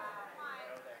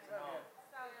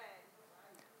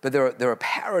 But there are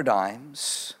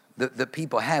paradigms that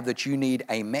people have that you need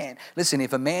a man. Listen,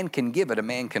 if a man can give it, a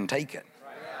man can take it.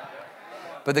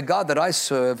 But the God that I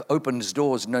serve opens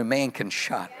doors no man can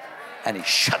shut. And he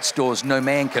shuts doors no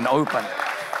man can open.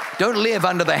 Don't live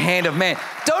under the hand of man.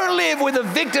 Don't live with a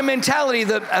victim mentality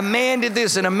that a man did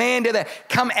this and a man did that.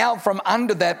 Come out from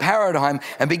under that paradigm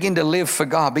and begin to live for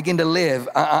God. Begin to live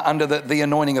under the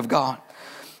anointing of God.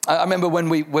 I remember when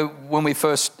we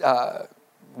first...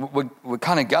 We're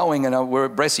kind of going, and we're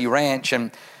at Bressie Ranch,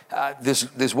 and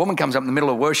this woman comes up in the middle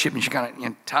of worship, and she kind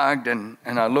of tugged, and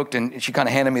I looked, and she kind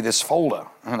of handed me this folder,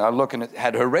 and I look, and it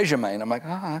had her resume, and I'm like,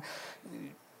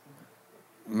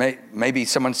 maybe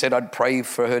someone said I'd pray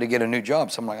for her to get a new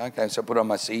job. So I'm like, okay, so I put it on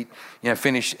my seat,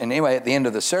 finish, and anyway, at the end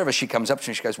of the service, she comes up to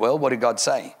me, and she goes, well, what did God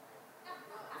say?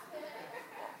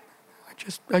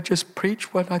 I just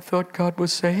preached what I thought God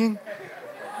was saying.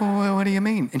 Well, what do you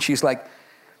mean? And she's like,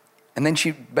 and then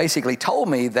she basically told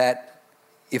me that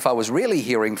if I was really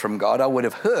hearing from God, I would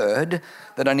have heard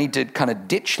that I need to kind of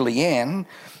ditch Leanne,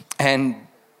 and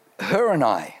her and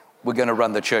I were going to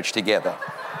run the church together.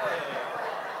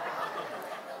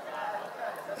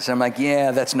 So I'm like,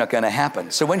 yeah, that's not going to happen.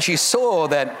 So when she saw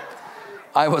that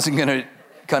I wasn't going to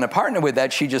kind of partner with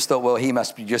that, she just thought, well, he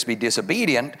must just be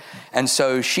disobedient. And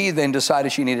so she then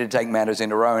decided she needed to take matters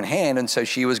into her own hand. And so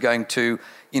she was going to,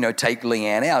 take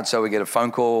Leanne out. So we get a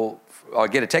phone call, or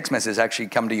get a text message, actually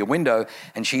come to your window,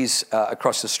 and she's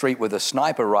across the street with a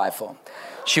sniper rifle.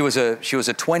 She was a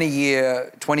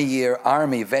 20-year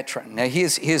Army veteran. Now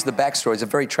here's the backstory. It's a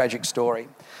very tragic story.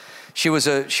 She was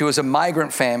a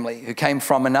migrant family who came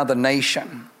from another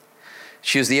nation.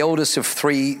 She was the oldest of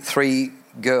three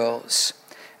girls.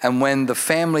 And when the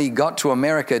family got to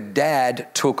America,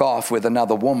 Dad took off with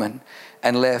another woman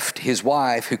and left his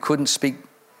wife, who couldn't speak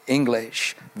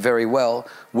English very well,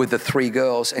 with the three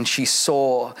girls. And she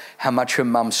saw how much her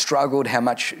mum struggled, how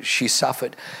much she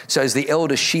suffered. So as the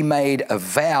eldest, she made a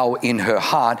vow in her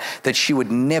heart that she would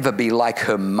never be like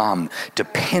her mum,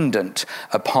 dependent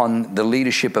upon the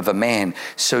leadership of a man.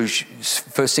 So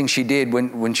first thing she did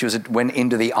when she went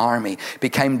into the Army,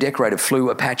 became decorated, flew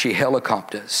Apache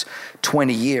helicopters,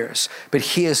 20 years. But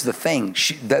here's the thing,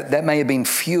 that may have been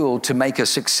fuel to make her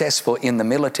successful in the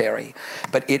military,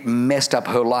 but it messed up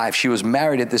her life. She was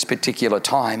married at this particular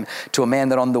time to a man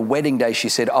that on the wedding day she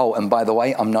said, oh, and by the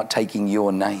way, I'm not taking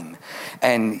your name.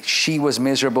 And she was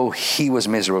miserable, he was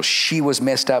miserable, she was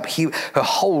messed up. Her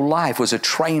whole life was a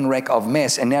train wreck of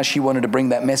mess, and now she wanted to bring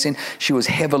that mess in. She was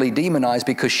heavily demonized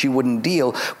because she wouldn't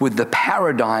deal with the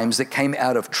paradigms that came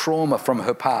out of trauma from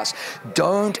her past.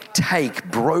 Don't take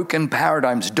broken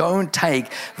paradigms, don't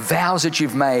take vows that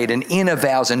you've made and inner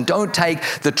vows, and don't take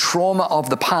the trauma of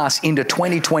the past into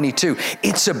 2022.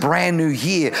 It's a brand new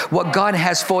year. What God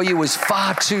has for you is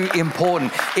far too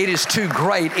important. It is too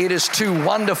great. It is too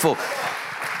wonderful.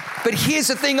 But here's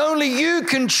the thing, only you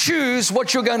can choose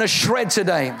what you're going to shred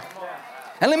today.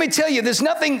 And let me tell you, there's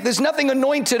nothing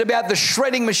anointed about the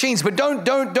shredding machines, but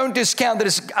don't discount that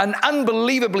it's an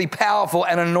unbelievably powerful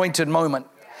and anointed moment.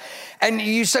 And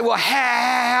you say, well,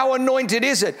 how anointed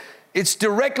is it? It's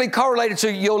directly correlated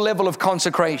to your level of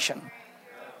consecration.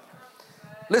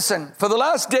 Listen, for the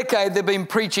last decade, they've been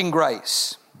preaching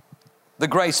grace, the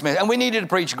grace message, and we needed to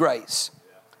preach grace.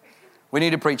 We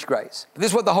need to preach grace. But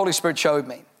this is what the Holy Spirit showed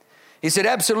me. He said,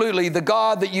 absolutely, the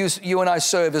God that you and I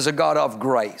serve is a God of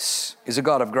grace, is a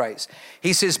God of grace.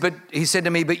 He said to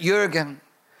me, but Jürgen,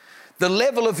 the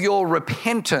level of your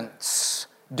repentance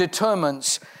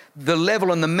determines the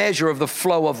level and the measure of the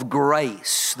flow of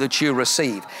grace that you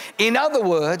receive. In other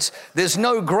words, there's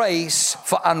no grace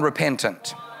for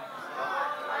unrepentant.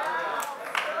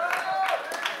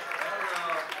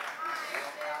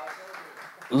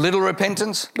 Little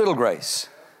repentance, little grace.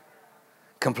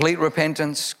 Complete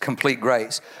repentance, complete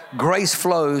grace. Grace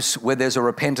flows where there's a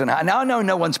repentant heart. Now, I know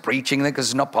no one's preaching that because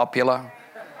it's not popular.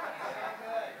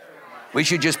 We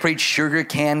should just preach sugar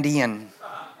candy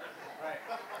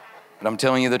but I'm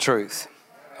telling you the truth.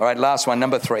 All right, last one,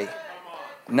 number three.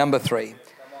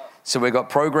 So we've got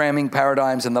programming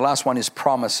paradigms, and the last one is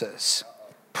promises.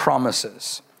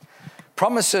 Promises.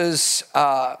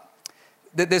 The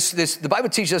Bible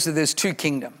teaches us that there's two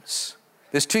kingdoms.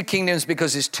 There's two kingdoms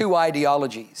because there's two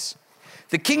ideologies.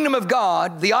 The kingdom of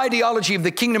God, the ideology of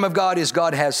the kingdom of God is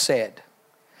God has said.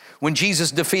 When Jesus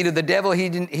defeated the devil,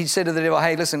 he said to the devil,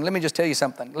 hey, listen, let me just tell you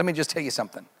something.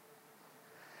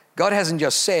 God hasn't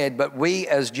just said, but we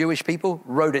as Jewish people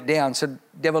wrote it down. So,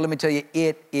 devil, let me tell you,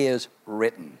 it is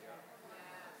written.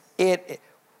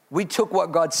 We took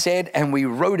what God said and we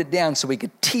wrote it down so we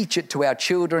could teach it to our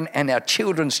children and our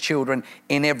children's children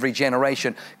in every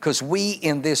generation. Because we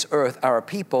in this earth are a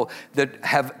people that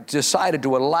have decided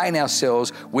to align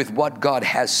ourselves with what God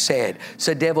has said.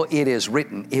 So devil, it is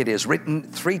written. It is written.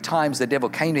 3 times the devil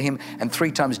came to him and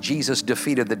 3 times Jesus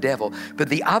defeated the devil. But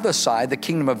the other side, the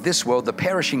kingdom of this world, the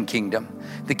perishing kingdom,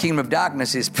 the kingdom of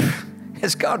darkness is,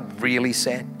 has God really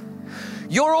said?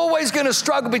 You're always going to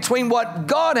struggle between what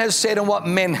God has said and what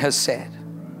men has said.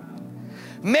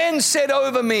 Men said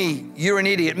over me, you're an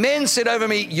idiot. Men said over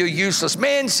me, you're useless.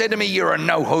 Men said to me, you're a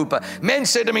no-hoper. Men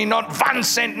said to me, not 1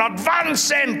 cent,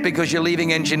 because you're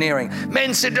leaving engineering.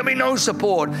 Men said to me, no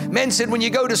support. Men said, when you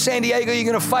go to San Diego,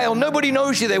 you're going to fail. Nobody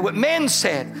knows you there. What men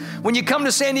said, when you come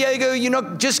to San Diego, you're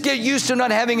not, just get used to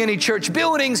not having any church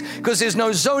buildings because there's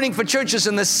no zoning for churches,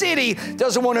 and the city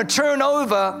doesn't want to turn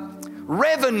over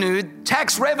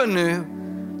tax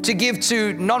revenue to give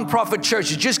to nonprofit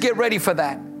churches. Just get ready for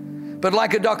that. But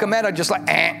like a documentary, just like,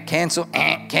 cancel,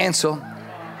 cancel.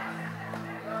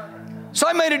 So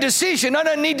I made a decision. I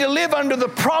don't need to live under the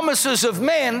promises of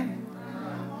men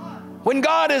when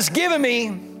God has given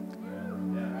me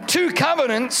two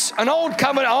covenants, an old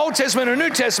covenant, Old Testament, and a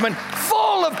New Testament,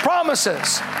 full of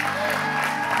promises.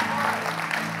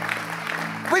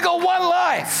 We got one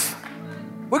life.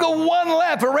 We got one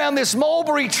lap around this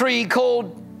mulberry tree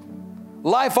called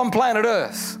life on planet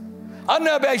Earth. I don't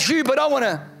know about you, but I want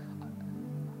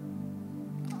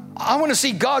to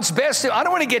see God's best. I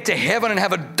don't want to get to heaven and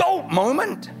have a dope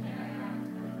moment.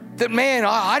 That, man,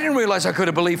 I didn't realize I could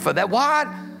have believed for that. What?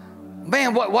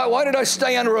 Man, why did I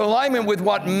stay under alignment with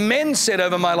what men said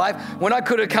over my life when I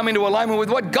could have come into alignment with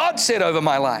what God said over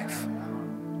my life?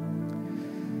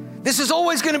 This is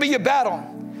always going to be your battle.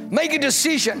 Make a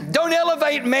decision. Don't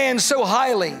elevate man so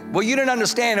highly. Well, you didn't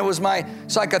understand it was my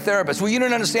psychotherapist. Well, you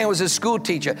didn't understand it was his school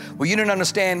teacher. Well, you didn't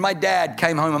understand my dad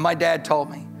came home and my dad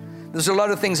told me. There's a lot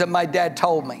of things that my dad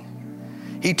told me.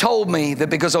 He told me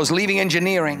that because I was leaving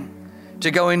engineering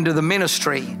to go into the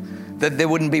ministry, that there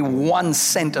wouldn't be 1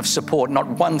 cent of support, not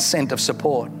 1 cent of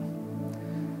support.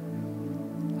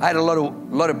 I had a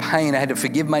lot of pain. I had to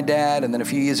forgive my dad. And then a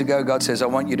few years ago, God says, I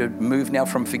want you to move now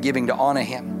from forgiving to honor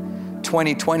him.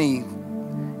 2020,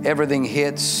 everything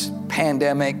hits,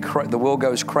 pandemic, the world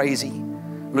goes crazy,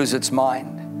 lose its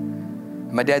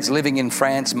mind. My dad's living in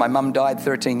France. My mum died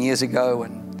 13 years ago.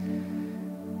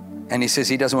 And he says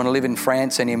he doesn't want to live in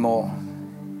France anymore.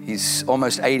 He's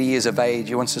almost 80 years of age.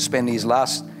 He wants to spend his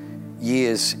last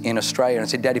years in Australia. And I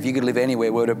said, Dad, if you could live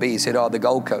anywhere, where would it be? He said, the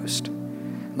Gold Coast.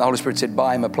 And the Holy Spirit said,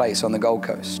 buy him a place on the Gold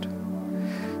Coast.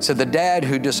 So the dad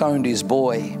who disowned his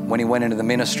boy when he went into the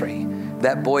ministry,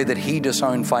 that boy that he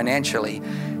disowned financially,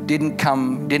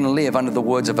 didn't live under the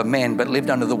words of a man, but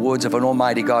lived under the words of an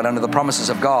almighty God, under the promises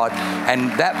of God. And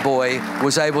that boy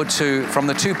was able to, from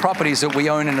the 2 properties that we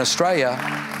own in Australia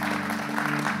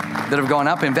that have gone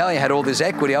up in value, had all this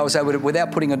equity, I was able to,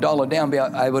 without putting $1 down, be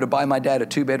able to buy my dad a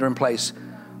 2-bedroom place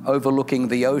overlooking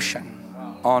the ocean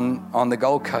on the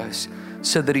Gold Coast,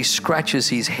 so that he scratches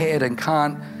his head and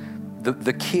can't,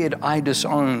 the kid I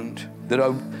disowned,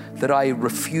 that I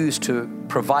refused to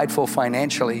provide for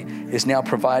financially, is now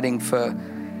providing for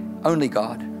only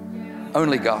God.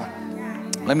 Only God.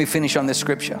 Let me finish on this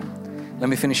scripture. In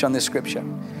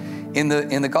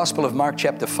the Gospel of Mark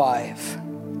chapter 5,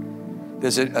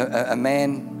 there's a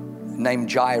man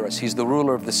named Jairus. He's the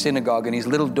ruler of the synagogue, and his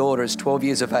little daughter is 12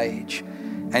 years of age,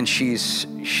 and she's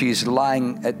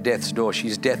lying at death's door.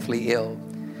 She's deathly ill.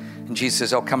 And Jesus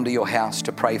says, I'll come to your house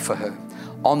to pray for her.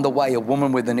 On the way, a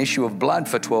woman with an issue of blood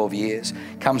for 12 years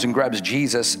comes and grabs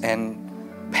Jesus,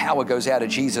 and power goes out of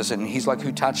Jesus, and he's like,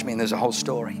 who touched me? And there's a whole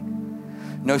story.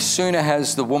 No sooner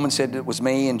has the woman said it was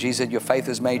me, and Jesus said, your faith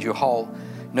has made you whole.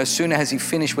 No sooner has he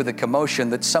finished with a commotion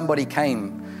that somebody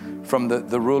came from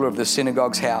the ruler of the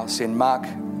synagogue's house in Mark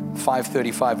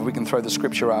 5:35. If we can throw the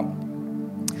scripture up.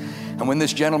 And when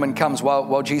this gentleman comes,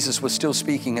 while Jesus was still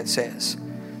speaking, it says,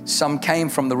 some came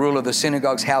from the ruler of the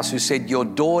synagogue's house who said, your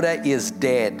daughter is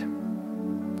dead.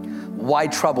 Why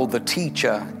trouble the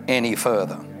teacher any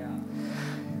further?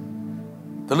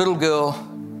 The little girl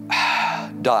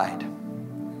died.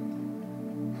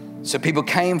 So people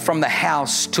came from the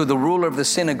house to the ruler of the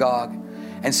synagogue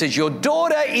and said, your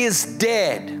daughter is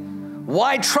dead.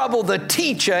 Why trouble the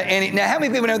teacher any? Now, how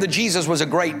many people know that Jesus was a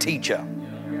great teacher?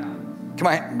 Come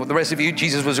on, the rest of you,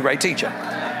 Jesus was a great teacher.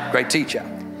 Great teacher.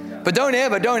 But don't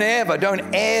ever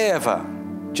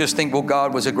just think, well,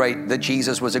 that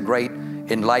Jesus was a great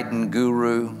enlightened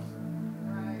guru.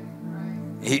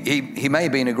 He may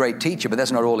have been a great teacher, but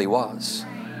that's not all he was.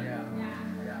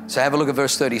 So have a look at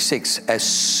verse 36. As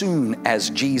soon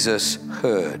as Jesus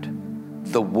heard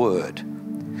the word.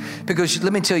 Because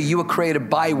let me tell you, you were created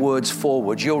by words, for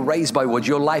words. You're raised by words.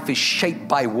 Your life is shaped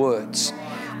by words.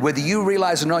 Whether you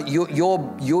realize or not,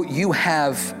 you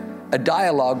have a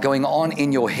dialogue going on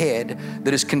in your head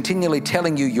that is continually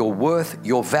telling you your worth,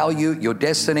 your value, your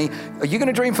destiny. Are you going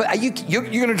to dream for? You're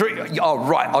going to dream? Oh,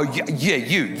 right. Oh, yeah.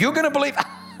 You're going to believe.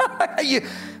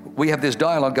 We have this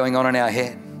dialogue going on in our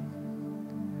head.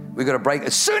 We've got to break.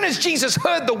 As soon as Jesus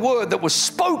heard the word that was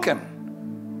spoken,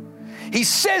 he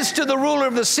says to the ruler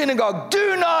of the synagogue,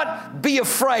 do not be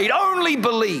afraid, only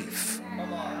believe.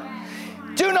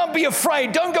 Do not be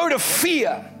afraid. Don't go to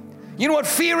fear. You know what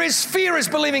fear is? Fear is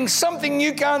believing something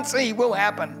you can't see will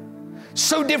happen.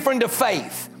 So different to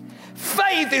faith.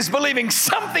 Faith is believing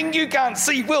something you can't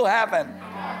see will happen.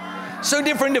 So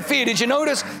different to fear. Did you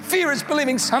notice? Fear is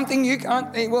believing something you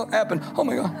can't see will happen. Oh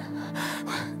my God.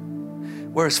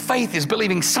 Whereas faith is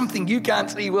believing something you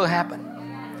can't see will happen.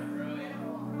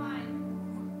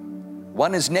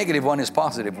 One is negative, one is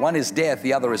positive. One is death,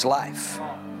 the other is life.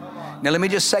 Now, let me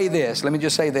just say this. Let me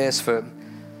just say this for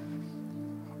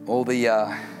all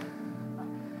the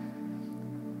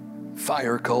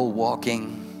fire coal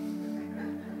walking,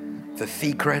 the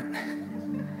secret,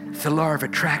 the law of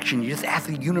attraction. You just ask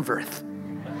the universe.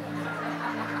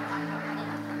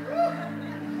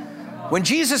 When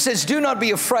Jesus says, do not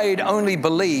be afraid, only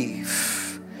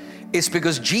believe, it's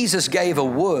because Jesus gave a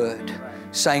word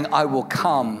saying, I will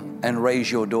come and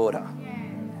raise your daughter.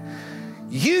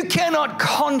 You cannot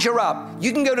conjure up.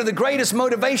 You can go to the greatest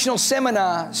motivational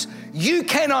seminars. You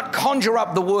cannot conjure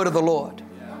up the word of the Lord.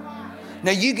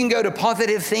 Now, you can go to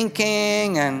positive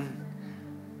thinking,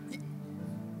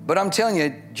 but I'm telling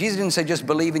you, Jesus didn't say just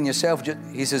believe in yourself.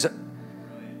 He says,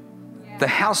 the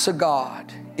house of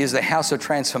God is the house of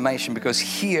transformation, because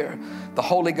here the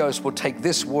Holy Ghost will take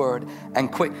this word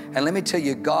and quit. And let me tell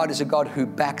you, God is a God who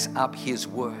backs up his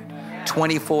word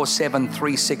 24/7,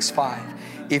 365.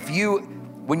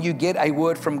 When you get a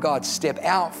word from God, step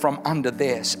out from under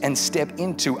this and step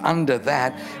into under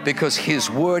that, because his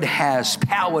word has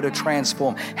power to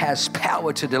transform, has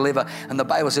power to deliver. And the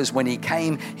Bible says when he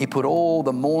came, he put all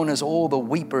the mourners, all the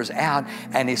weepers out,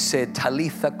 and he said,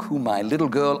 Talitha Kumai, little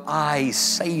girl, I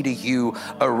say to you,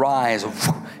 arise.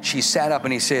 She sat up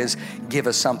and he says, give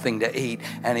us something to eat.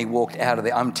 And he walked out of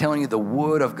there. I'm telling you, the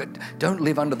word of God, don't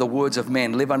live under the words of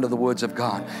men, live under the words of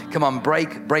God. Come on,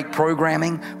 break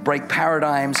programming, break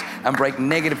paradigms, and break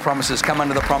negative promises. Come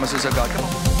under the promises of God. Come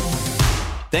on.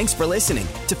 Thanks for listening.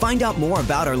 To find out more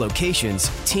about our locations,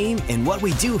 team, and what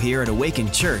we do here at Awaken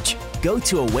Church, go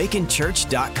to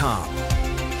awakenchurch.com.